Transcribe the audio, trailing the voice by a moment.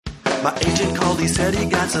My agent called, he said he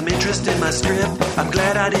got some interest in my strip. I'm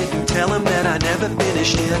glad I didn't tell him that I never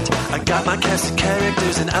finished it. I got my cast of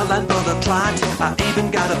characters and outline for the plot. I even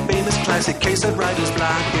got a famous classic case of writer's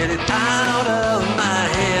block. Get it out of my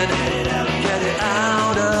head. Get it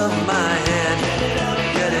out of my head.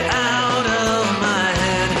 Get it out of my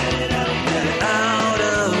head. Get it out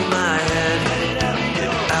of my head. Get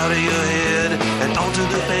it out of your head and onto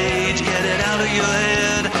the page. Get it out of your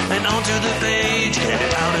head and onto the page. Get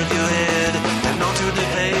it out of your head and onto the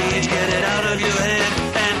page. Get it out of your head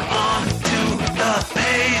and onto the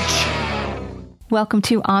page. Welcome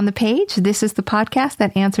to On the Page. This is the podcast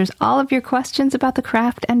that answers all of your questions about the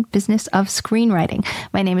craft and business of screenwriting.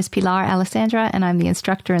 My name is Pilar Alessandra, and I'm the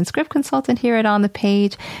instructor and script consultant here at On the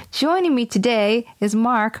Page. Joining me today is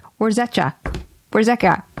Marc Warzecha.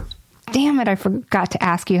 Warzecha. Damn it, I forgot to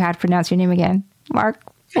ask you how to pronounce your name again. Marc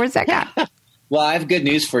Warzecha. Well, I have good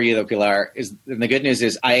news for you, though, Pilar. And the good news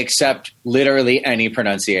is I accept literally any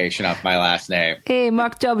pronunciation of my last name. Hey,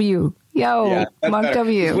 Marc W. Yo, yeah, Marc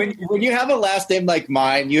W. When you have a last name like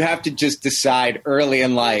mine, you have to just decide early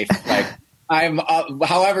in life, like, I'm,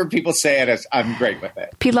 however people say it, I'm great with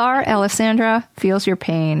it. Pilar Alessandra feels your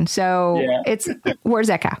pain. So It's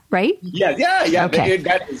Warzecha, right? Yeah. Okay.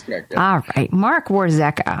 That is correct. All right. Marc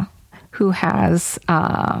Warzecha, who's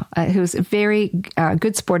a very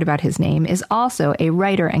good sport about his name, is also a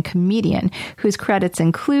writer and comedian whose credits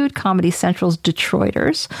include Comedy Central's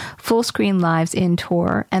Detroiters, Full Screen Live's In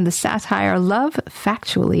Tour, and the satire Love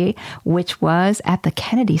Factually, which was at the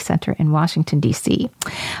Kennedy Center in Washington, D.C.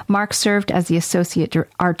 Marc served as the Associate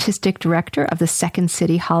Artistic Director of the Second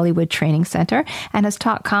City Hollywood Training Center and has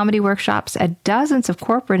taught comedy workshops at dozens of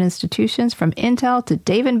corporate institutions from Intel to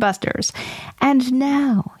Dave & Buster's. And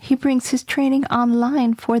now he brings his training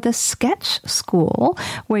online for the Sketch School,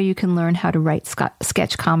 where you can learn how to write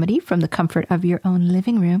sketch comedy from the comfort of your own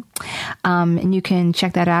living room. And you can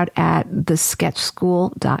check that out at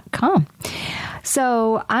thesketchschool.com.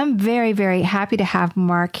 So I'm very, very happy to have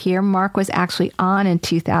Marc here. Marc was actually on in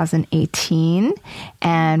 2018,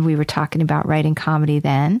 and we were talking about writing comedy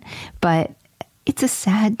then. But it's a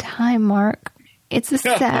sad time, Marc. It's a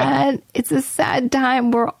sad time.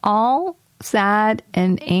 We're all sad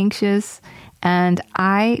and anxious, and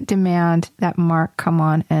I demand that Marc come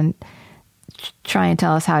on and try and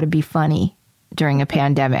tell us how to be funny during a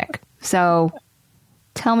pandemic. So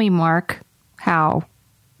tell me, Marc, how?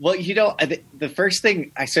 Well, the first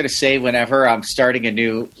thing I sort of say whenever I'm starting a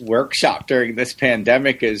new workshop during this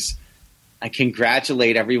pandemic is I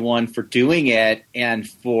congratulate everyone for doing it and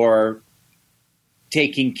for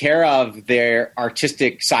taking care of their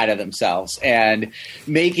artistic side of themselves and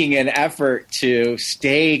making an effort to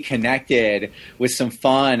stay connected with some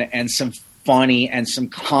fun and some funny and some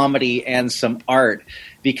comedy and some art,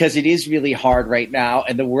 because it is really hard right now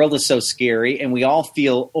and the world is so scary and we all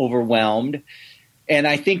feel overwhelmed. And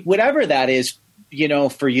I think whatever that is,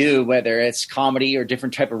 for you, whether it's comedy or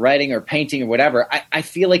different type of writing or painting or whatever, I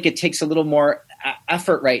feel like it takes a little more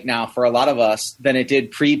effort right now for a lot of us than it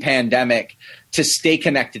did pre-pandemic to stay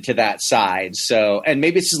connected to that side. So, and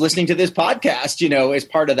maybe it's just listening to this podcast, is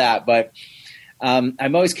part of that. But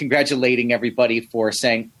I'm always congratulating everybody for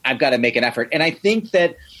saying, I've got to make an effort. And I think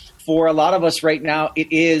that for a lot of us right now,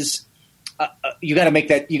 it is, you got to make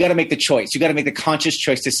the choice. You got to make the conscious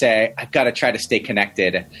choice to say, I've got to try to stay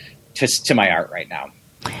connected to my art right now.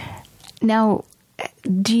 Now,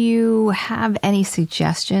 do you have any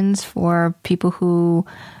suggestions for people who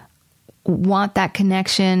want that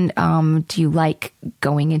connection? Do you like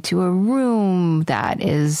going into a room that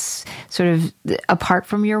is sort of apart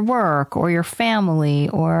from your work or your family,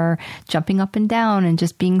 or jumping up and down and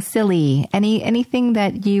just being silly? Anything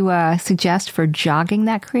that you suggest for jogging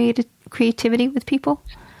that creativity with people?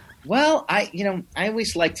 Well, I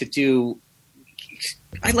always like to do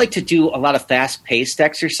a lot of fast-paced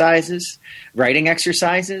exercises, writing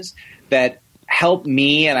exercises that help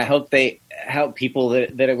me, and I hope they help people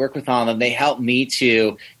that I work with on them. They help me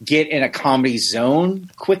to get in a comedy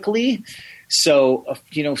zone quickly. So,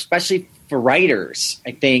 especially for writers,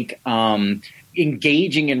 I think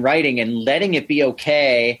engaging in writing and letting it be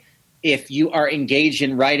okay if you are engaged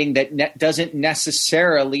in writing that doesn't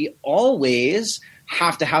necessarily always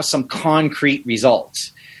have to have some concrete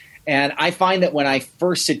results. And I find that when I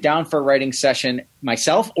first sit down for a writing session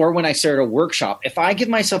myself, or when I start a workshop, if I give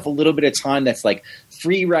myself a little bit of time that's like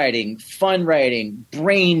free writing, fun writing,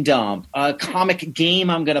 brain dump, a comic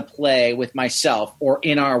game I'm going to play with myself or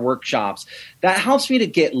in our workshops, that helps me to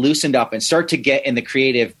get loosened up and start to get in the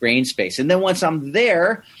creative brain space. And then once I'm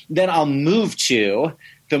there, then I'll move to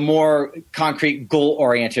the more concrete,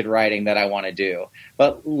 goal-oriented writing that I want to do.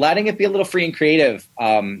 But letting it be a little free and creative,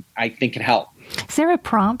 I think can help. Is there a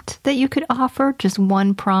prompt that you could offer? Just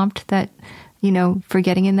one prompt that, for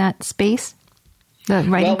getting in that space? The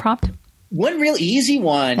writing prompt? One real easy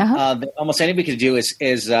one that almost anybody could do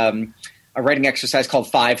is a writing exercise called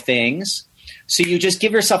 5 Things. So you just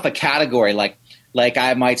give yourself a category, like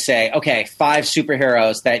I might say, okay, 5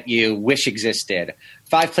 superheroes that you wish existed,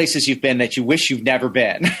 5 places you've been that you wish you've never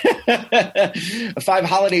been, 5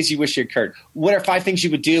 holidays you wish you occurred. What are 5 things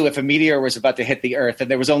you would do if a meteor was about to hit the earth and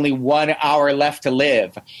there was only 1 hour left to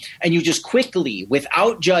live? And you just quickly,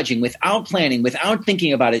 without judging, without planning, without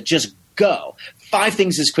thinking about it, just go. 5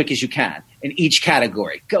 things as quick as you can in each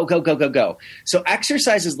category. Go, go, go, go, go. So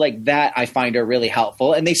exercises like that I find are really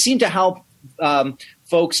helpful, and they seem to help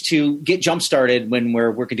folks to get jump-started when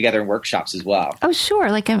we're working together in workshops as well. Oh,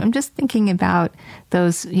 sure. Like I'm just thinking about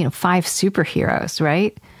those, 5 superheroes,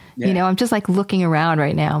 right? Yeah. I'm just like looking around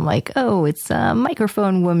right now. I'm like, oh, it's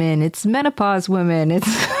microphone woman. It's menopause woman.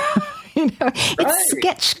 It's... it's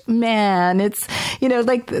sketch man. It's,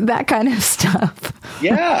 like that kind of stuff.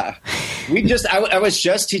 Yeah. I was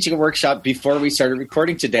just teaching a workshop before we started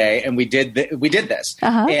recording today, and we did this.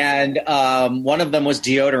 And one of them was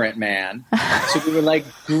deodorant man. So we were like,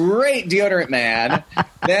 great, deodorant man.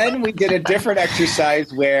 Then we did a different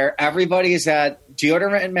exercise where everybody is at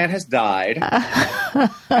Deodorant Man has died.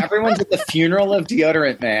 Everyone's at the funeral of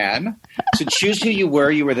Deodorant Man. So choose who you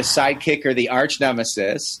were. You were the sidekick or the arch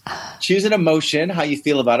nemesis. Choose an emotion, how you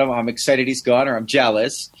feel about him. I'm excited he's gone, or I'm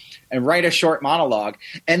jealous. And write a short monologue.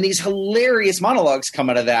 And these hilarious monologues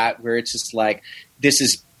come out of that, where it's just like, this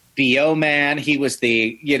is B.O. Man. He was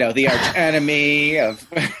the arch enemy of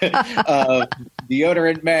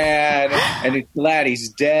Deodorant Man, and he's glad he's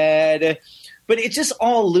dead. But it's just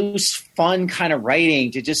all loose, fun kind of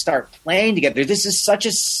writing to just start playing together. This is such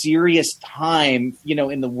a serious time,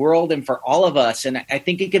 in the world and for all of us. And I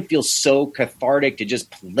think it can feel so cathartic to just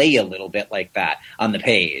play a little bit like that on the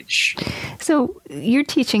page. So you're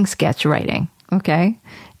teaching sketch writing, okay?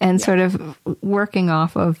 And sort of working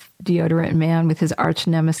off of Deodorant Man with his arch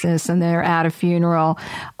nemesis, and they're at a funeral.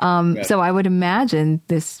 Right. So I would imagine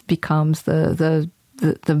this becomes the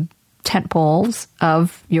tent poles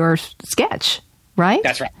of your sketch, right?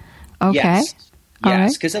 That's right. Okay.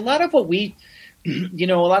 Yes, because a lot of what we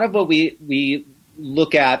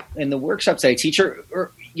look at in the workshops that I teach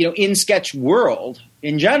or in sketch world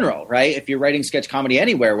in general, right? If you're writing sketch comedy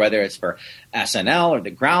anywhere, whether it's for SNL or The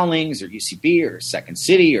Groundlings or UCB or Second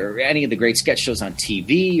City or any of the great sketch shows on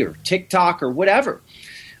TV or TikTok or whatever,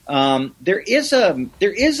 it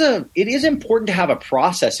is important to have a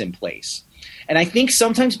process in place. And I think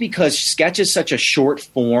sometimes because sketch is such a short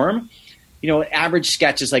form, an average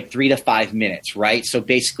sketch is like 3 to 5 minutes, right? So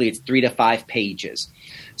basically it's 3 to 5 pages.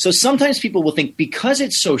 So sometimes people will think, because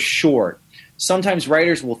it's so short, sometimes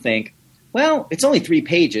writers will think, well, it's only 3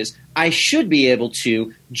 pages. I should be able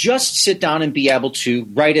to just sit down and be able to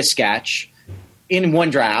write a sketch in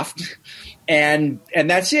one draft, and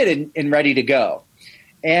that's it, and ready to go.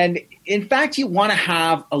 And in fact, you want to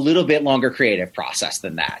have a little bit longer creative process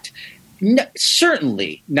than that. No,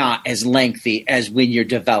 certainly not as lengthy as when you're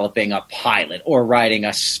developing a pilot or writing a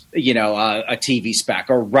TV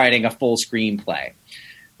spec or writing a full screenplay.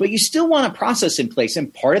 But you still want a process in place.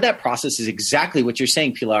 And part of that process is exactly what you're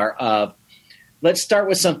saying, Pilar, of let's start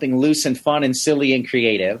with something loose and fun and silly and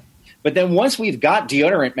creative. But then once we've got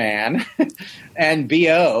Deodorant Man and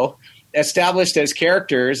B.O. established as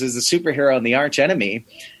characters, as the superhero and the arch enemy,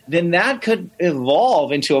 then that could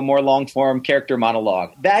evolve into a more long-form character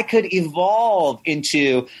monologue. That could evolve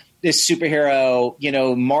into this superhero,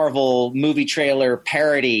 Marvel movie trailer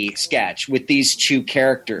parody sketch with these 2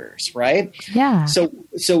 characters, right? Yeah. So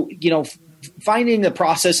finding the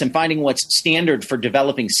process and finding what's standard for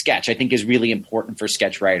developing sketch, I think, is really important for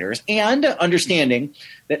sketch writers, and understanding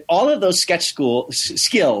that all of those sketch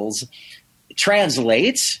skills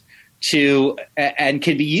translate to and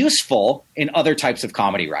can be useful in other types of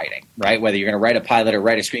comedy writing, right? Whether you're going to write a pilot or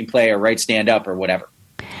write a screenplay or write stand-up or whatever.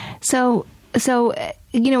 So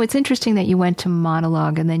it's interesting that you went to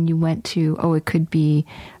monologue and then you went to, it could be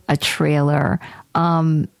a trailer.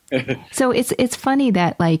 So it's funny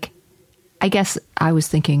that, like, I guess I was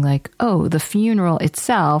thinking like, the funeral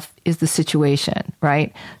itself is the situation,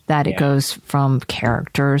 right? That it goes from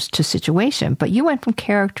characters to situation. But you went from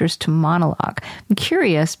characters to monologue. I'm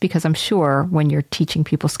curious because I'm sure when you're teaching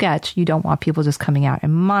people sketch, you don't want people just coming out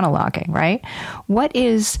and monologuing, right? What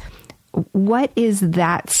is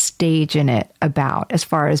that stage in it about as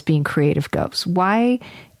far as being creative goes? Why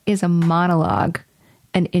is a monologue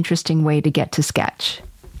an interesting way to get to sketch?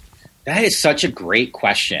 That is such a great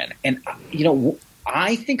question. And,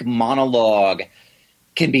 I think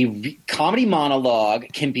comedy monologue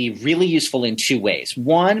can be really useful in two ways.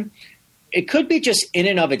 One, it could be just in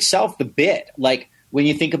and of itself the bit. Like when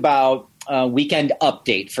you think about Weekend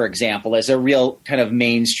Update, for example, as a real kind of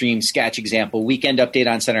mainstream sketch example, Weekend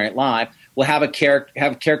Update on Saturday Night Live will have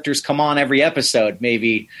characters come on every episode,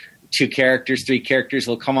 maybe 2 characters, 3 characters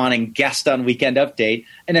will come on and guest on Weekend Update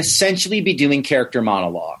and essentially be doing character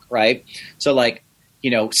monologue, right? So like,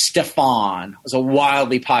 Stefan was a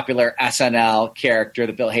wildly popular SNL character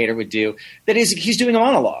that Bill Hader would do. He's doing a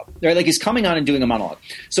monologue. Right? Like he's coming on and doing a monologue.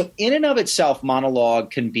 So in and of itself, monologue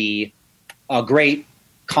can be a great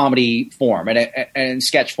comedy form and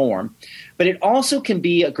sketch form, but it also can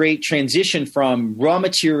be a great transition from raw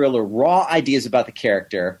material or raw ideas about the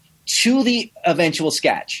character to the eventual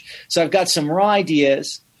sketch. So I've got some raw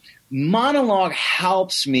ideas. Monologue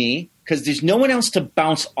helps me because there's no one else to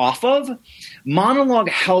bounce off of. Monologue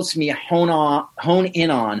helps me hone in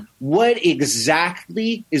on what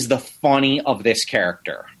exactly is the funny of this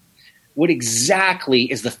character. What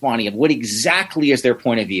exactly is the funny of? What exactly is their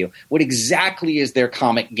point of view? What exactly is their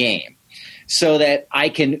comic game? So that I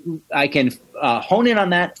can hone in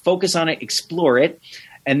on that, focus on it, explore it,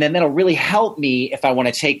 and then that'll really help me if I want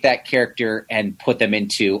to take that character and put them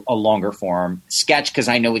into a longer form sketch because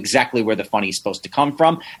I know exactly where the funny is supposed to come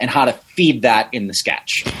from and how to feed that in the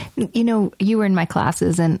sketch. You were in my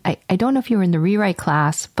classes, and I don't know if you were in the rewrite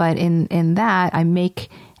class, but in that I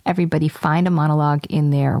make everybody find a monologue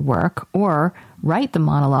in their work or write the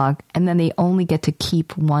monologue, and then they only get to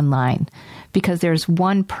keep one line because there's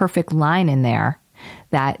one perfect line in there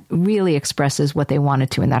that really expresses what they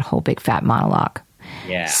wanted to in that whole big fat monologue.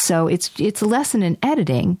 Yeah. So it's a lesson in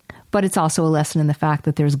editing, but it's also a lesson in the fact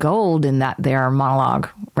that there's gold in their monologue,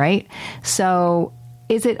 right? So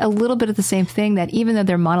is it a little bit of the same thing that even though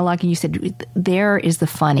they're monologuing, you said there is the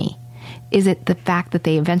funny? Is it the fact that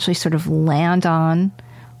they eventually sort of land on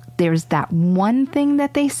there's that one thing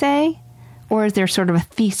that they say, or is there sort of a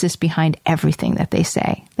thesis behind everything that they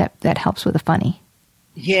say that helps with the funny?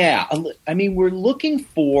 Yeah, I mean, we're looking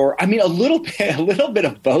for, a little bit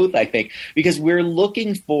of both, I think, because we're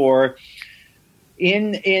looking for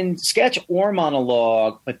in sketch or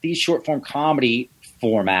monologue, but these short form comedy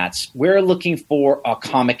formats, we're looking for a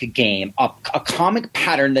comic game, a comic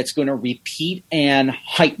pattern that's going to repeat and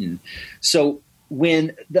heighten. So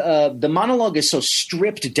when the monologue is so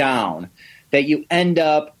stripped down that it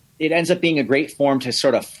ends up being a great form to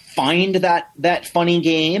sort of find that funny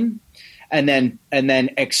game. And then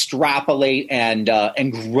extrapolate and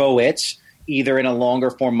grow it either in a longer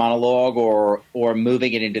form monologue or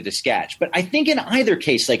moving it into the sketch. But I think in either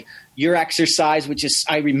case, like your exercise, which is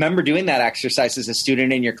I remember doing that exercise as a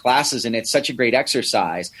student in your classes, and it's such a great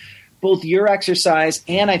exercise. Both your exercise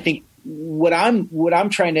and I think what I'm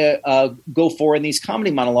trying to go for in these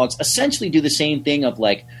comedy monologues essentially do the same thing of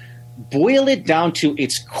like boil it down to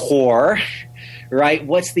its core, right?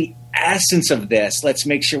 What's the essence of this? Let's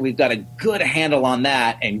make sure we've got a good handle on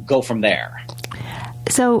that and go from there.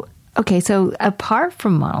 So apart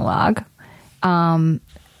from monologue,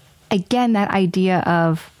 again, that idea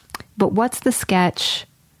of, but what's the sketch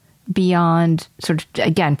beyond sort of,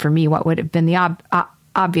 again, for me, what would have been the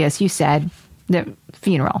obvious? You said the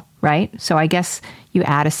funeral, right? So I guess you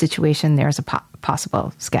add a situation, there's a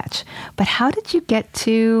possible sketch. But how did you get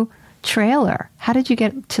to trailer? How did you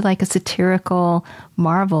get to like a satirical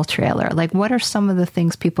Marvel trailer? Like what are some of the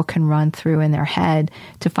things people can run through in their head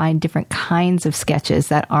to find different kinds of sketches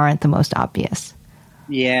that aren't the most obvious?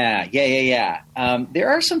 Yeah. There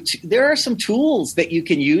are some tools that you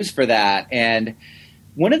can use for that. And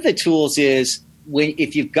one of the tools is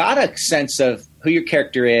if you've got a sense of who your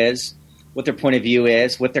character is, what their point of view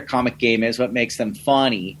is, what their comic game is, what makes them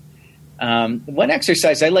funny. One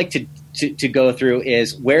exercise I like to go through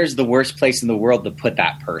is where's the worst place in the world to put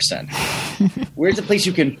that person? Where's the place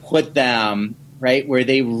you can put them, right, where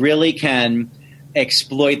they really can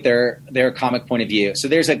exploit their comic point of view? So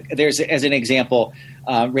there's as an example,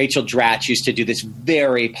 Rachel Dratch used to do this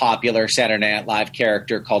very popular Saturday Night Live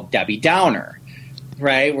character called Debbie Downer,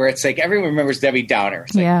 right, where it's like everyone remembers Debbie Downer.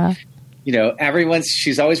 It's like,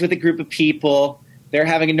 she's always with a group of people. They're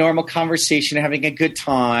having a normal conversation, having a good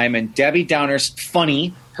time, and Debbie Downer's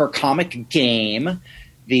funny. Her comic game,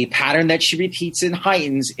 the pattern that she repeats and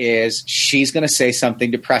heightens is she's going to say something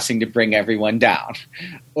depressing to bring everyone down.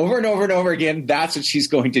 Over and over and over again, that's what she's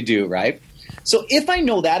going to do, right? So if I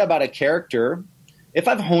know that about a character, if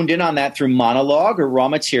I've honed in on that through monologue or raw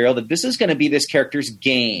material, that this is going to be this character's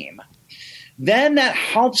game, then that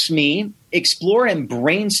helps me explore and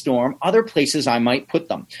brainstorm other places I might put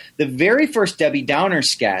them. The very first Debbie Downer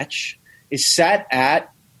sketch is set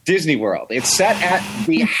at Disney World. It's set at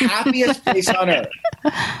the happiest place on earth,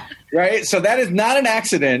 right? So that is not an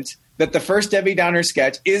accident that the first Debbie Downer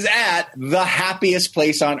sketch is at the happiest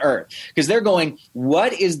place on earth, because they're going,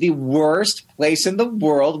 what is the worst place in the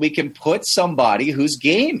world we can put somebody whose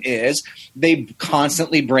game is they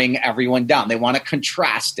constantly bring everyone down? They want to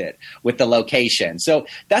contrast it with the location. So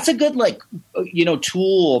that's a good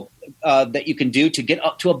tool that you can do to get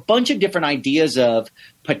up to a bunch of different ideas of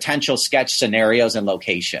potential sketch scenarios and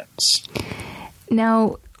locations.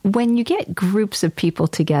 Now, when you get groups of people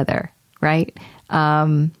together, right?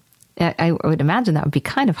 I would imagine that would be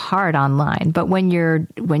kind of hard online, but when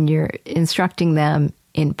you're instructing them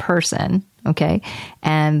in person, okay,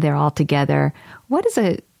 and they're all together, what is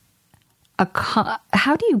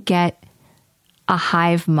how do you get a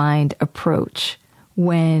hive mind approach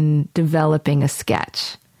when developing a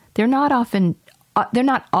sketch? They're not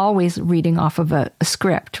always reading off of a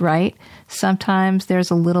script, right? Sometimes there's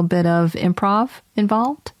a little bit of improv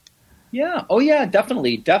involved. Yeah. Oh yeah,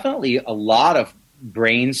 definitely a lot of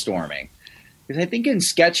brainstorming, because I think in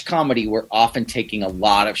sketch comedy we're often taking a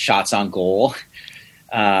lot of shots on goal,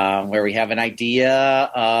 where we have an idea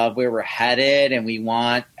of where we're headed and we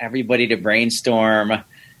want everybody to brainstorm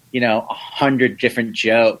 100 different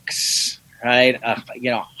jokes, right?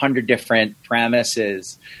 100 different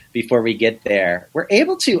premises before we get there. We're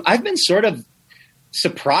able to, I've been sort of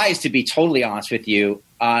surprised, to be totally honest with you,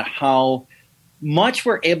 how much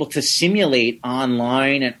we're able to simulate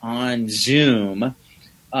online and on Zoom,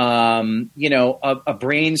 a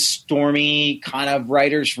brainstormy kind of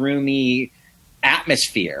writer's roomy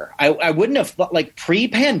atmosphere. I wouldn't have thought, like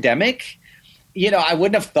pre-pandemic, I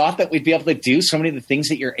wouldn't have thought that we'd be able to do so many of the things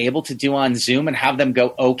that you're able to do on Zoom and have them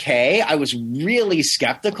go okay. I was really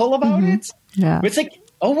skeptical about it. Yeah. But it's like,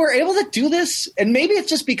 oh, we're able to do this? And maybe it's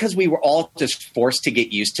just because we were all just forced to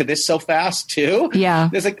get used to this so fast too. Yeah.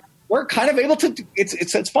 It's like, we're kind of able to,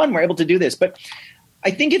 it's fun. We're able to do this. But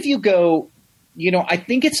I think if you go, I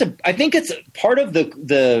think it's part of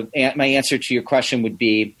my answer to your question would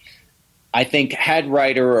be, I think head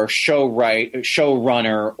writer or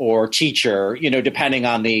showrunner or teacher, depending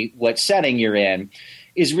on what setting you're in,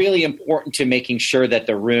 is really important to making sure that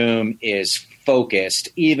the room is focused,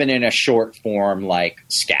 even in a short form like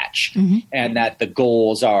sketch, and that the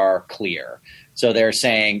goals are clear. So they're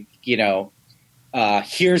saying,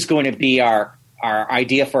 here's going to be our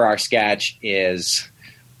idea for our sketch is,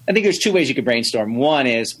 I think there's two ways you could brainstorm. One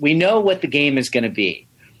is, we know what the game is going to be.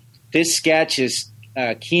 This sketch is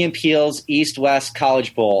Key and Peele's East-West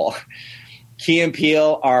College Bowl. Key and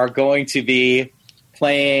Peele are going to be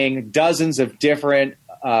playing dozens of different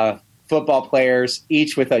football players,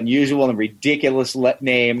 each with unusual and ridiculous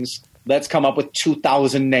names. Let's come up with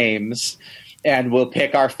 2,000 names, and we'll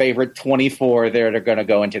pick our favorite 24 that are going to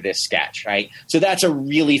go into this sketch, right? So that's a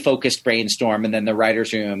really focused brainstorm, and then the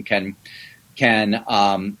writer's room can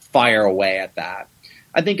fire away at that.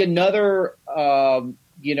 I think another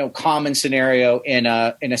common scenario in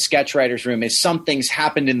a sketch writer's room is something's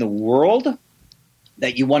happened in the world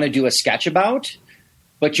that you want to do a sketch about,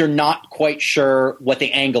 but you're not quite sure what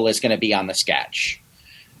the angle is going to be on the sketch.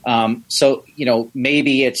 So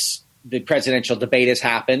maybe it's the presidential debate has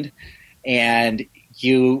happened, and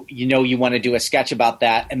you want to do a sketch about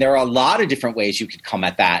that, and there are a lot of different ways you could come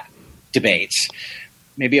at that debate.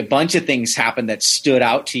 Maybe a bunch of things happened that stood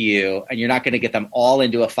out to you, and you're not going to get them all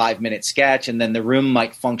into a 5-minute sketch, and then the room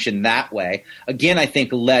might function that way. Again, I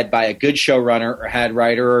think led by a good showrunner or head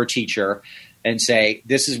writer or teacher, and say,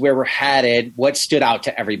 this is where we're headed. What stood out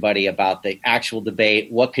to everybody about the actual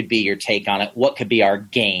debate? What could be your take on it? What could be our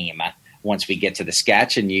game once we get to the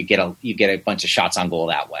sketch? And you get a bunch of shots on goal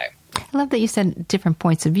that way. I love that you said different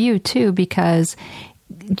points of view too, because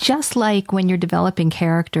just like when you're developing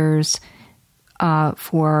characters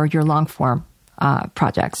for your long form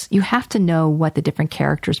projects, you have to know what the different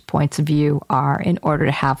characters' points of view are in order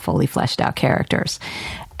to have fully fleshed out characters.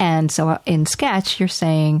 And so in sketch, you're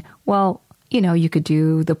saying, well, you could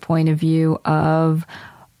do the point of view of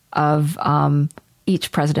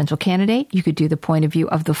each presidential candidate. You could do the point of view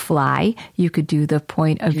of the fly. You could do the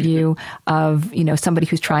point of view of, somebody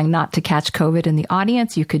who's trying not to catch COVID in the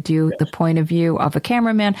audience. You could do the point of view of a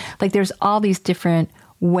cameraman. Like, there's all these different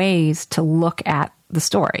ways to look at the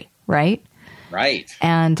story, right? Right.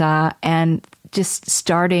 And just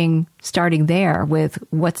starting there with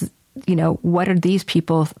what are these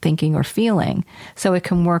people thinking or feeling? So it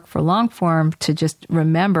can work for long form to just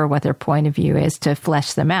remember what their point of view is, to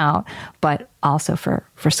flesh them out, but also for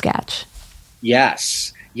sketch.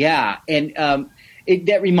 Yes. Yeah. And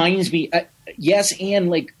that reminds me, yes,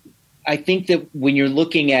 and I think that when you're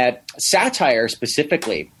looking at satire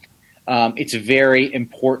specifically, it's very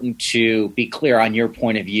important to be clear on your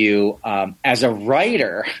point of view as a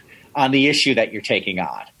writer on the issue that you're taking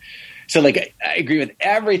on. So, like, I agree with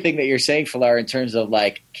everything that you're saying, Falar, in terms of,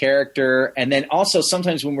 like, character. And then also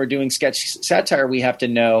sometimes when we're doing sketch satire, we have to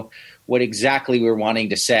know what exactly we're wanting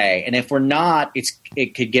to say. And if we're not,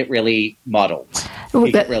 it could get really muddled.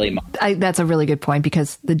 That's a really good point,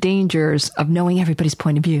 because the dangers of knowing everybody's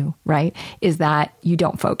point of view, right, is that you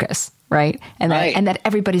don't focus. Right. And that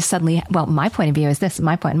everybody's suddenly, well, my point of view is this,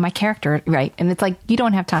 my character. Right. And it's like, you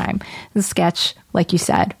don't have time. The sketch, like you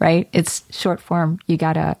said, right. It's short form. You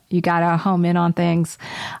gotta home in on things.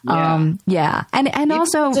 Yeah. And even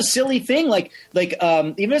also, it's a silly thing. Like,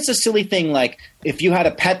 even it's a silly thing. Like, if you had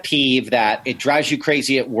a pet peeve that it drives you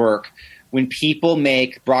crazy at work, when people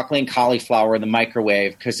make broccoli and cauliflower in the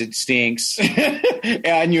microwave because it stinks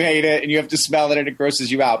and you hate it and you have to smell it and it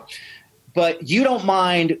grosses you out. But you don't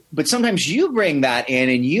mind, but sometimes you bring that in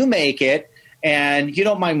and you make it, and you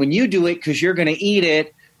don't mind when you do it because you're going to eat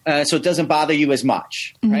it, so it doesn't bother you as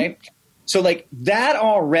much, right? So, like, that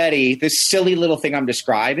already, this silly little thing I'm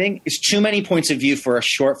describing is too many points of view for a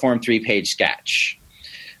short form 3-page sketch.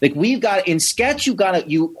 Like, in sketch,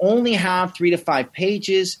 you only have 3 to 5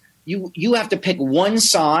 pages. You have to pick one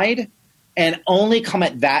side and only come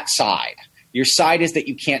at that side. Your side is that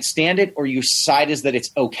you can't stand it, or your side is that it's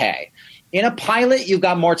okay. In a pilot, you've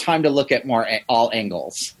got more time to look at all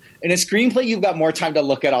angles. In a screenplay, you've got more time to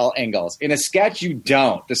look at all angles. In a sketch, you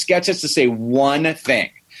don't. The sketch has to say one thing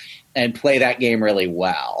and play that game really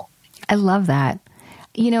well. I love that.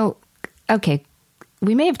 Okay,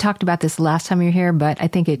 we may have talked about this last time you were here, but I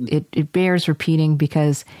think it bears repeating,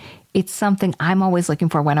 because it's something I'm always looking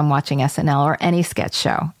for when I'm watching SNL or any sketch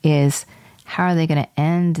show is, how are they going to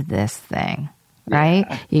end this thing? Right?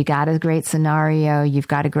 Yeah. You got a great scenario, you've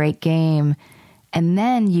got a great game, and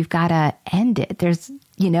then you've got to end it. There's,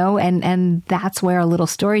 and that's where a little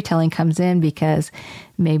storytelling comes in, because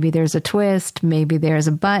maybe there's a twist, maybe there's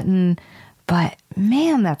a button, but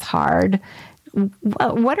man, that's hard.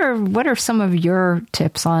 What are some of your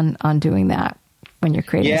tips on doing that when you're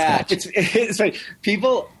creating a sketch? It's funny.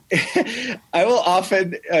 People, I will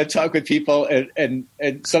often talk with people, and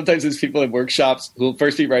sometimes there's people in workshops who will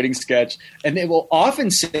first be writing sketch, and they will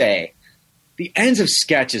often say, the ends of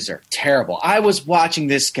sketches are terrible. I was watching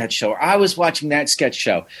this sketch show, or I was watching that sketch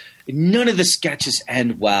show. None of the sketches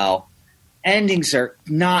end well. Endings are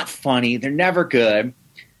not funny. They're never good.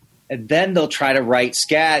 And then they'll try to write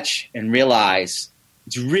sketch and realize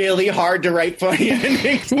it's really hard to write funny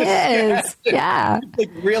endings. It is. Yeah. It's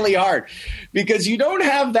like really hard, because you don't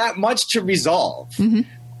have that much to resolve. Mm-hmm.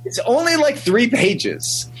 It's only like 3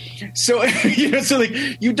 pages. So,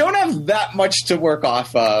 you don't have that much to work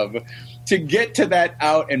off of to get to that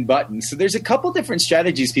out and button. So there's a couple different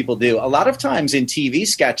strategies people do. A lot of times in TV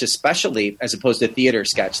sketch, especially as opposed to theater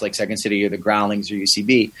sketch like Second City or The Groundlings or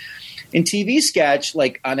UCB, in TV sketch,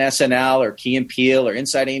 like on SNL or Key and Peele or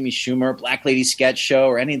Inside Amy Schumer, Black Lady Sketch Show,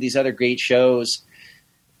 or any of these other great shows,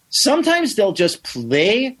 sometimes they'll just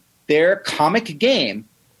play their comic game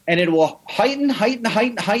and it will heighten,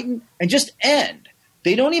 and just end.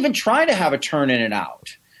 They don't even try to have a turn in and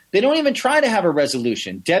out. They don't even try to have a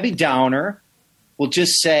resolution. Debbie Downer will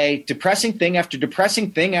just say depressing thing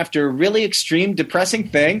after really extreme depressing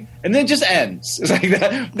thing, and then just ends. It's like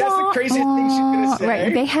that. That's the craziest thing she's going to say.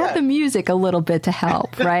 Right. They had the music a little bit to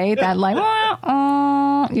help, right? That like,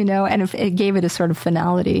 and it gave it a sort of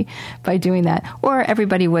finality by doing that. Or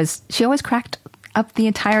she always cracked up the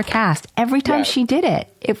entire cast. Every time she did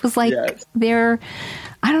it, it was like their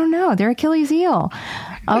Achilles heel.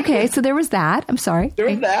 Okay, so there was that. I'm sorry. There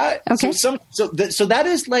was that. Okay. So that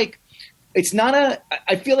is like, it's not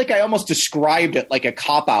I feel like I almost described it like a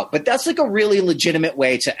cop-out, but that's like a really legitimate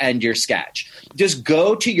way to end your sketch. Just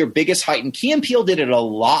go to your biggest height. And Key and Peele did it a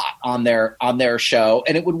lot on their show,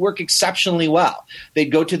 and it would work exceptionally well.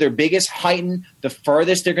 They'd go to their biggest height, the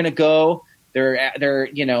furthest they're going to go. There's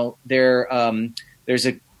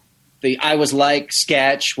the I Was Like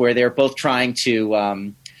sketch where they're both trying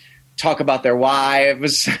to talk about their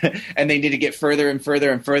wives, and they need to get further and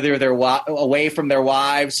further and further away from their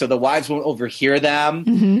wives so the wives won't overhear them.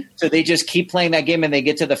 Mm-hmm. So they just keep playing that game, and they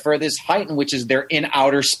get to the furthest height, which is they're in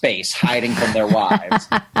outer space hiding from their wives.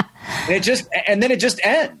 And then it just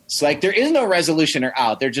ends. Like, there is no resolution or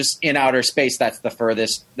out. They're just in outer space. That's the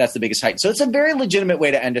furthest. That's the biggest height. So it's a very legitimate way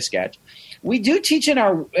to end a sketch. We do teach in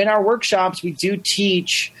our workshops. We do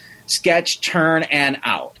teach sketch turn and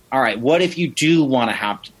out. All right. What if you do want to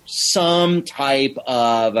have some type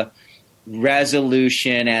of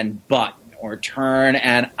resolution and button or turn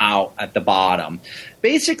and out at the bottom?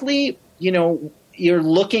 Basically, you're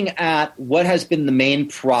looking at what has been the main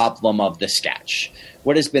problem of the sketch.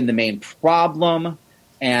 What has been the main problem,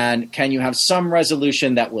 and can you have some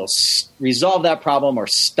resolution that will resolve that problem or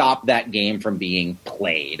stop that game from being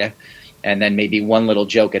played? And then maybe one little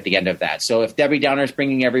joke at the end of that. So if Debbie Downer is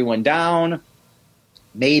bringing everyone down,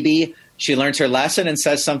 maybe she learns her lesson and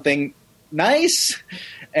says something nice,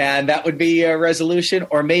 and that would be a resolution.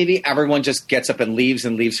 Or maybe everyone just gets up and leaves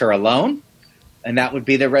her alone, and that would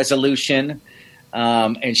be the resolution.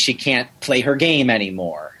 And she can't play her game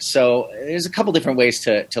anymore. So there's a couple different ways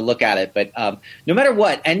to look at it. But no matter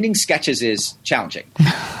what, ending sketches is challenging.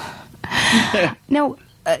 No,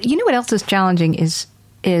 you know what else is challenging is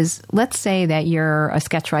let's say that you're a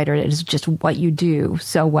sketch writer. It is just what you do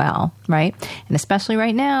so well, right? And especially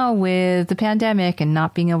right now with the pandemic and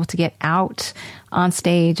not being able to get out on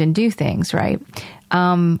stage and do things, right?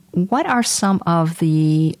 What are some of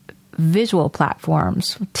the visual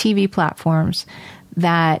platforms, TV platforms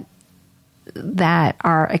that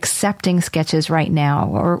are accepting sketches right now,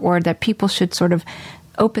 or that people should sort of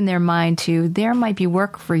open their mind to? There might be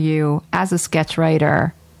work for you as a sketch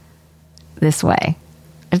writer this way.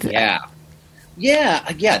 Yeah.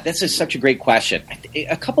 That's such a great question.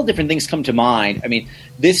 A couple different things come to mind. I mean,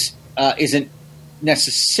 this isn't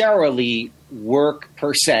necessarily work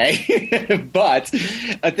per se, but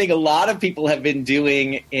I think a lot of people have been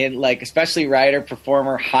doing especially writer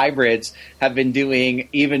performer hybrids have been doing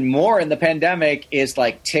even more in the pandemic is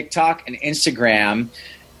like TikTok and Instagram,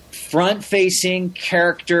 front facing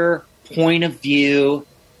character point of view,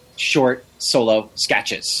 short solo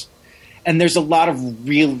sketches. And there's a lot of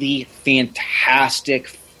really fantastic,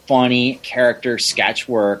 funny character sketch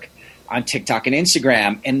work on TikTok and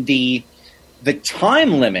Instagram. And the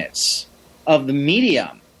time limits of the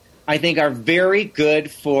medium, I think, are very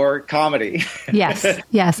good for comedy. Yes.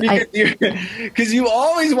 Because you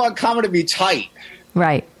always want comedy to be tight.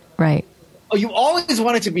 Right. Oh, you always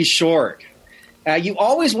want it to be short. You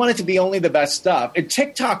always want it to be only the best stuff. And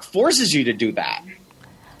TikTok forces you to do that.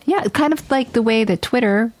 Yeah, kind of like the way that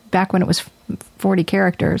Twitter, back when it was 40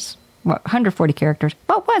 characters, 140 characters.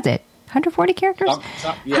 What was it? 140 characters?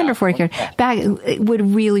 140 characters. Back, it would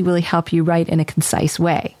really, really help you write in a concise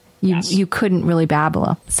way. You couldn't really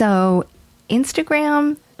babble. So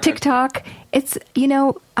Instagram, TikTok, it's,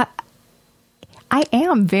 I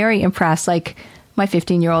am very impressed. Like my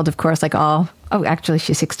 15-year-old, of course, actually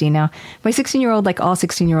she's 16 now. My 16-year-old, like all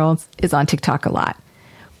 16-year-olds, is on TikTok a lot.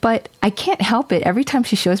 But I can't help it. Every time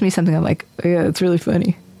she shows me something, I'm like, oh, yeah, it's really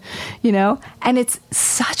funny. And it's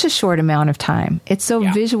such a short amount of time. It's so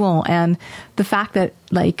visual. And the fact that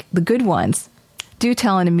like the good ones do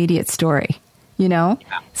tell an immediate story,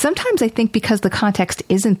 Sometimes I think because the context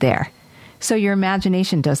isn't there. So your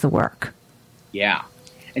imagination does the work. Yeah.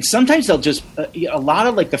 And sometimes they'll just, a lot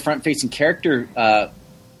of like the front facing character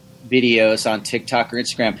videos on TikTok or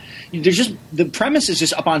Instagram, the premise is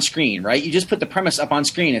just up on screen, right? You just put the premise up on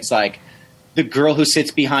screen. It's like the girl who sits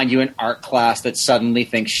behind you in art class that suddenly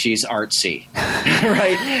thinks she's artsy,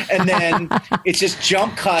 right? And then it's just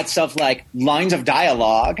jump cuts of like lines of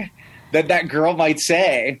dialogue that girl might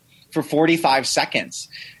say for 45 seconds.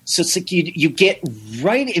 So it's like you get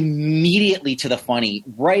right immediately to the funny,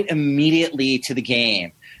 right immediately to the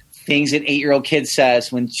game. Things an 8-year-old kid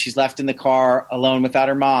says when she's left in the car alone without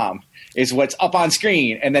her mom is what's up on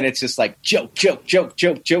screen. And then it's just like joke. So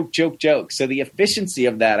the efficiency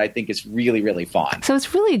of that, I think, is really, really fun. So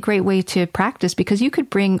it's really a great way to practice because you could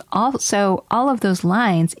bring also all of those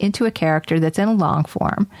lines into a character that's in a long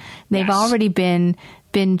form. They've already been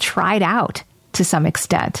tried out to some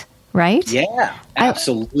extent, right? Yeah,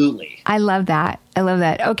 absolutely. I love that.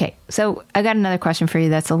 Okay, so I got another question for you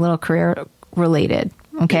that's a little career related.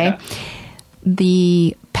 Okay. Yeah.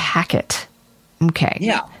 The packet. Okay.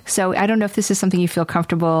 Yeah. So I don't know if this is something you feel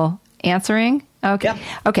comfortable answering. Okay. Yeah.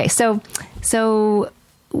 Okay. So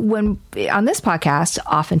when on this podcast,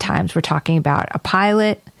 oftentimes we're talking about a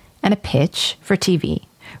pilot and a pitch for TV.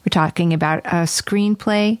 We're talking about a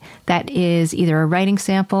screenplay that is either a writing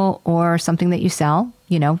sample or something that you sell.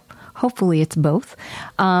 Hopefully it's both.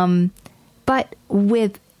 But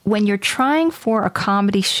when you're trying for a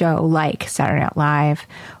comedy show like Saturday Night Live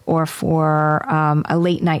or for a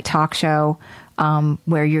late night talk show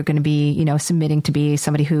where you're going to be, submitting to be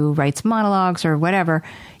somebody who writes monologues or whatever,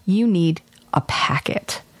 you need a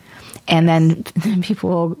packet. And then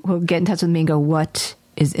people will get in touch with me and go, what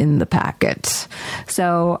is in the packet?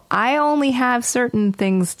 So I only have certain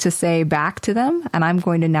things to say back to them. And I'm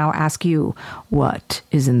going to now ask you, what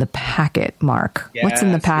is in the packet, Mark? What's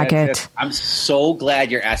in the packet? Yes. I'm so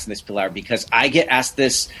glad you're asking this, Pilar, because I get asked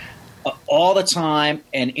this all the time,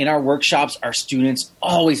 and in our workshops, our students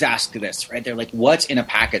always ask this, right? They're like, "What's in a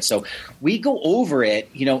packet?" So we go over it,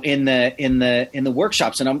 in the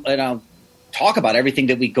workshops, and I'll talk about everything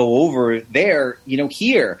that we go over there,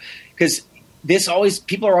 here, because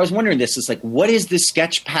people are always wondering this. It's like, what is this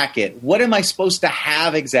sketch packet? What am I supposed to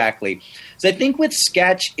have exactly? So I think with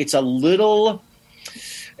Sketch, it's a little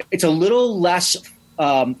less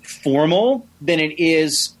formal than it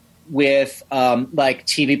is with like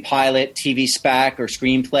TV pilot, TV spec, or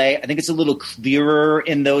screenplay. I think it's a little clearer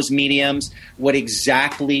in those mediums what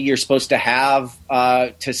exactly you're supposed to have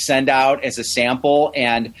to send out as a sample.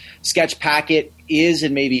 And Sketch Packet is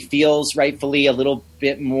and maybe feels rightfully a little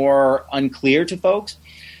bit more unclear to folks.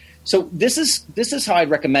 So this is how I'd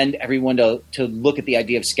recommend everyone to look at the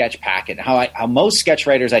idea of Sketch Packet, how most sketch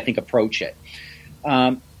writers, I think, approach it.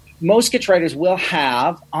 Most sketch writers will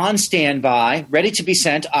have on standby, ready to be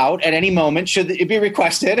sent out at any moment, should it be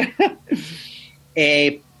requested,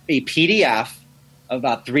 a PDF of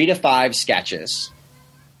about 3 to 5 sketches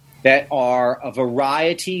that are a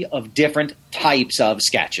variety of different types of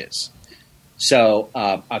sketches. So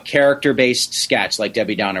a character-based sketch like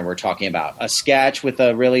Debbie Downer we're talking about, a sketch with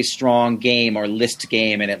a really strong game or list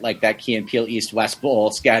game in it, like that Key and Peele East-West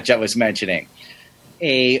Bowl sketch I was mentioning,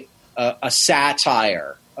 a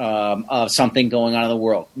satire of something going on in the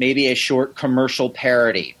world, maybe a short commercial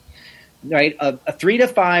parody, right? A 3 to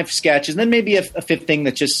 5 sketches, and then maybe a fifth thing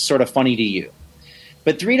that's just sort of funny to you.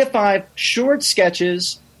 But 3 to 5 short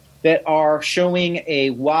sketches that are showing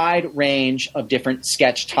a wide range of different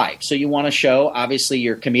sketch types. So you want to show, obviously,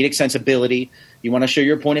 your comedic sensibility. You want to show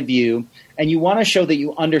your point of view. And you want to show that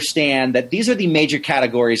you understand that these are the major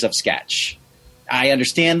categories of sketch. I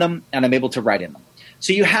understand them, and I'm able to write in them.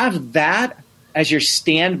 So you have that as your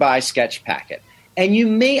standby sketch packet. And you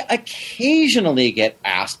may occasionally get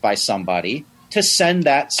asked by somebody to send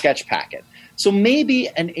that sketch packet. So maybe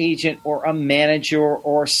an agent or a manager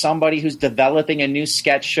or somebody who's developing a new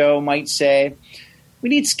sketch show might say, we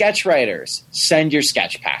need sketch writers. Send your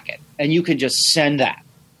sketch packet. And you can just send that.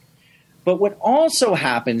 But what also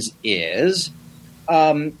happens is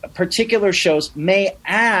particular shows may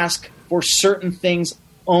ask for certain things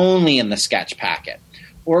only in the sketch packet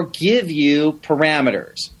or give you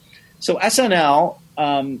parameters. So SNL,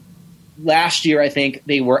 last year, I think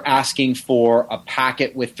they were asking for a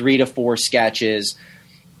packet with 3 to 4 sketches.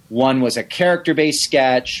 One was a character-based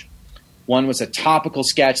sketch. One was a topical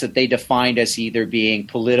sketch that they defined as either being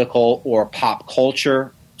political or pop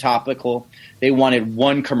culture topical. They wanted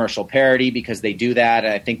one commercial parody because they do that.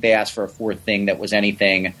 And I think they asked for a 4th thing that was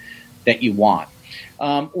anything that you want.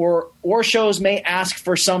 Or shows may ask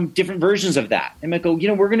for some different versions of that. They might go,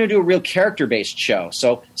 we're going to do a real character-based show,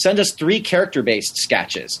 so send us 3 character-based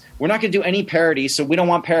sketches. We're not going to do any parody, so we don't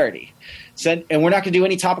want parody. And we're not going to do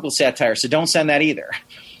any topical satire, so don't send that either.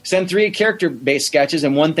 Send 3 character-based sketches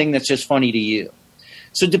and 1 thing that's just funny to you.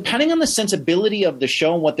 So depending on the sensibility of the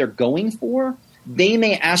show and what they're going for, they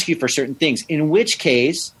may ask you for certain things, in which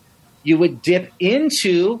case you would dip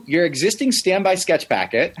into your existing standby sketch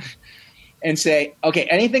packet and say, okay,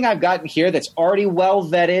 anything I've gotten here that's already well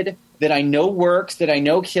vetted, that I know works, that I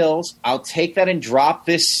know kills, I'll take that and drop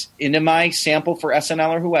this into my sample for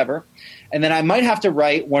SNL or whoever. And then I might have to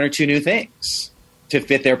write 1 or 2 new things to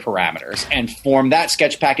fit their parameters and form that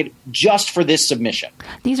sketch packet just for this submission.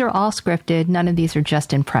 These are all scripted. None of these are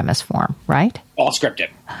just in premise form, right? All scripted.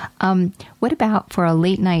 What about for a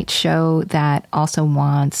late night show that also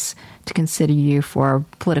wants to consider you for a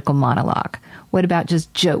political monologue? What about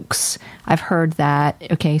just jokes? I've heard that,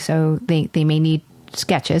 okay, so they may need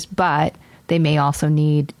sketches, but they may also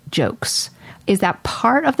need jokes. Is that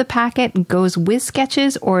part of the packet and goes with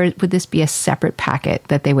sketches, or would this be a separate packet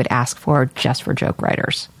that they would ask for just for joke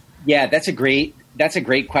writers? Yeah, that's a great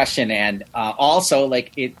question. And also,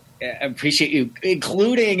 I appreciate you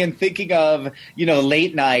including and thinking of,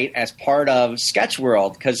 late night as part of sketch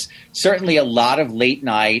world, because certainly a lot of late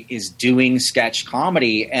night is doing sketch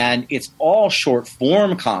comedy, and it's all short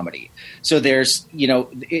form comedy. So there's,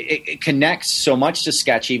 it connects so much to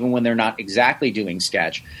sketch even when they're not exactly doing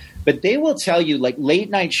sketch. But they will tell you, like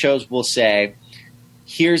late night shows will say,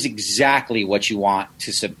 here's exactly what you want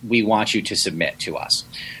we want you to submit to us.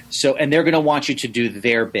 So, and they're going to want you to do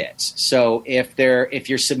their bits. So if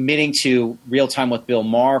you're submitting to Real Time with Bill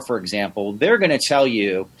Maher, for example, they're going to tell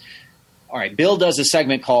you, all right, Bill does a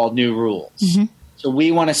segment called New Rules. Mm-hmm. So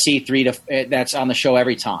we want to see that's on the show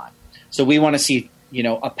every time. So we want to see,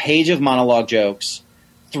 a page of monologue jokes,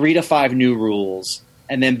 3 to 5 new rules.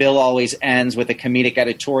 And then Bill always ends with a comedic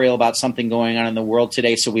editorial about something going on in the world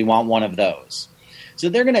today. So we want one of those. So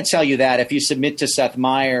they're going to tell you that if you submit to Seth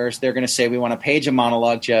Meyers, they're going to say, we want a page of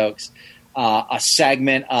monologue jokes, a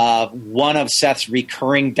segment of one of Seth's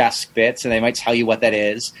recurring desk bits, and they might tell you what that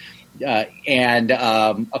is, and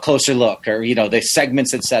a closer look, or, the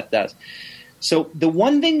segments that Seth does. So the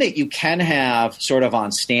one thing that you can have sort of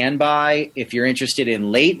on standby if you're interested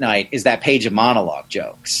in late night is that page of monologue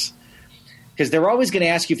jokes, because they're always going to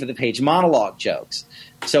ask you for the page monologue jokes.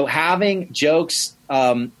 So having jokes,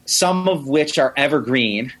 some of which are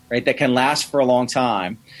evergreen, right, that can last for a long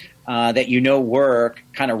time, that work,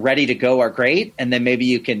 kind of ready to go, are great. And then maybe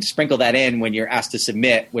you can sprinkle that in when you're asked to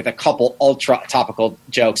submit with a couple ultra topical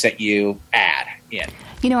jokes that you add in.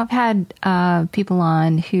 I've had people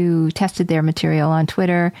on who tested their material on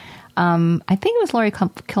Twitter. I think it was Lori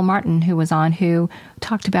Kilmartin who was on, who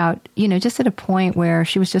talked about, just at a point where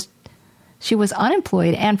she was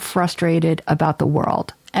unemployed and frustrated about the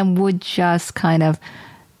world, and would just kind of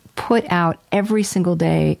put out every single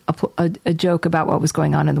day a joke about what was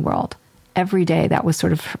going on in the world. Every day, that was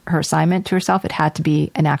sort of her assignment to herself. It had to be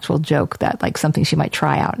an actual joke, that like something she might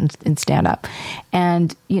try out in stand up,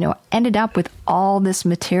 and ended up with all this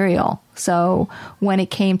material. So when it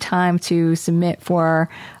came time to submit for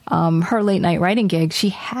her late night writing gig, she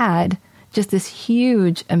had just this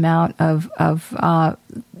huge amount of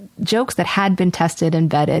jokes that had been tested and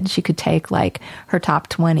vetted. She could take like her top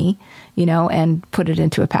 20, and put it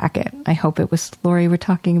into a packet. I hope it was Lori we're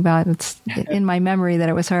talking about. It's in my memory that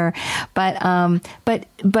it was her. But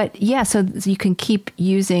yeah, so you can keep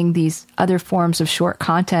using these other forms of short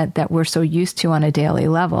content that we're so used to on a daily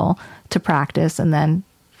level to practice, and then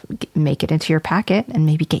make it into your packet and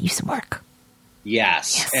maybe get you some work.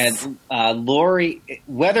 Yes. And Lori,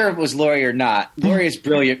 whether it was Lori or not, Lori is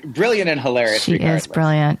brilliant and hilarious. She is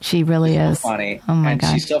brilliant. She really is funny. Oh my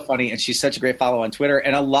God. She's so funny, and she's such a great follow on Twitter.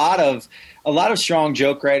 And a lot of strong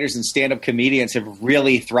joke writers and stand-up comedians have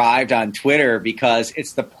really thrived on Twitter because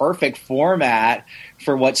it's the perfect format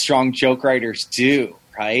for what strong joke writers do.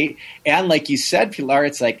 Right. And like you said, Pilar,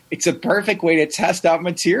 it's a perfect way to test out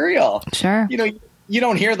material. Sure. You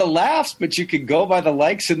don't hear the laughs, but you can go by the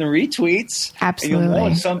likes and the retweets. Absolutely. And you'll know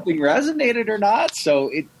if something resonated or not. So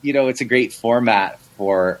it's a great format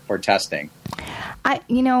for testing. I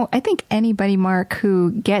think anybody, Mark,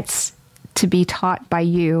 who gets to be taught by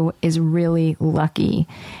you is really lucky.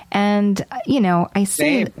 And, I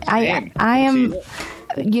say, I am,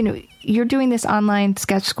 you're doing this online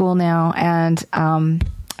sketch school now, and,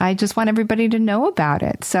 I just want everybody to know about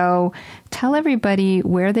it. So tell everybody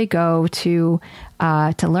where they go to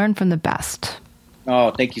learn from the best. Oh,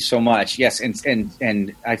 thank you so much. Yes,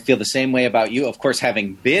 and I feel the same way about you. Of course,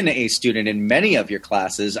 having been a student in many of your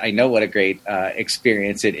classes, I know what a great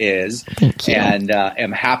experience it is. Thank you. And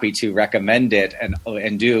am happy to recommend it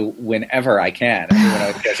and do whenever I can.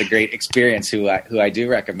 Everyone has a great experience who I do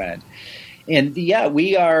recommend. And yeah,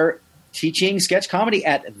 we are teaching sketch comedy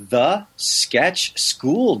at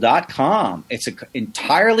thesketchschool.com. It's an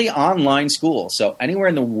entirely online school. So anywhere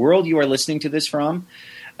in the world you are listening to this from,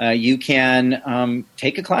 you can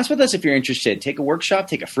take a class with us if you're interested. Take a workshop,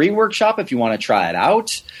 take a free workshop if you want to try it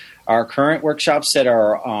out. Our current workshops that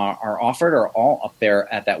are offered are all up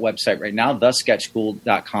there at that website right now,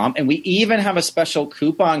 thesketchschool.com. And we even have a special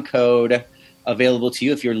coupon code available to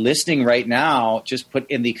you. If you're listening right now, just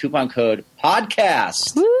put in the coupon code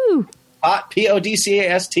PODCAST. Woo!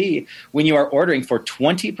 PODCAST when you are ordering for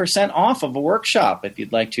 20% off of a workshop if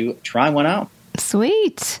you'd like to try one out.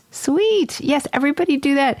 Sweet. Yes, everybody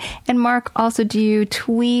do that. And Mark, also, do you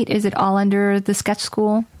tweet? Is it all under the Sketch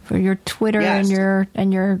School for your Twitter? Yes.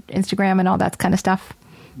 and your Instagram and all that kind of stuff?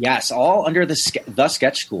 Yes, all under the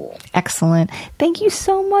Sketch School. Excellent. Thank you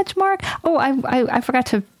so much, Mark. Oh, I forgot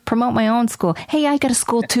to promote my own school. Hey, I got a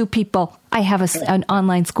school too, people. I have an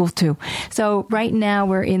online school too. So right now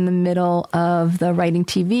we're in the middle of the writing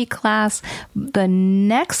TV class. The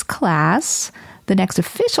next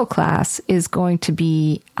official class is going to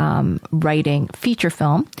be writing feature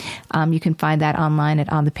film. You can find that online at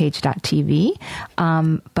onthepage.tv.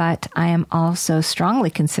 But I am also strongly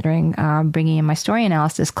considering bringing in my story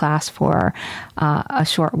analysis class for a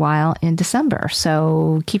short while in December.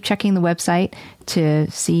 So keep checking the website to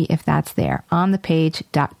see if that's there.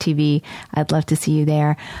 Onthepage.tv. I'd love to see you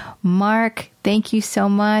there. Mark, thank you so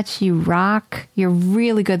much. You rock. You're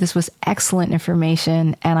really good. This was excellent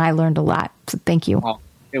information, and I learned a lot. So thank you. Oh,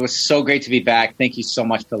 it was so great to be back. Thank you so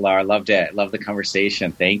much, Pilar. I loved it. Loved the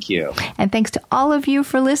conversation. Thank you. And thanks to all of you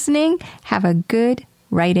for listening. Have a good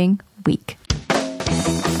writing week.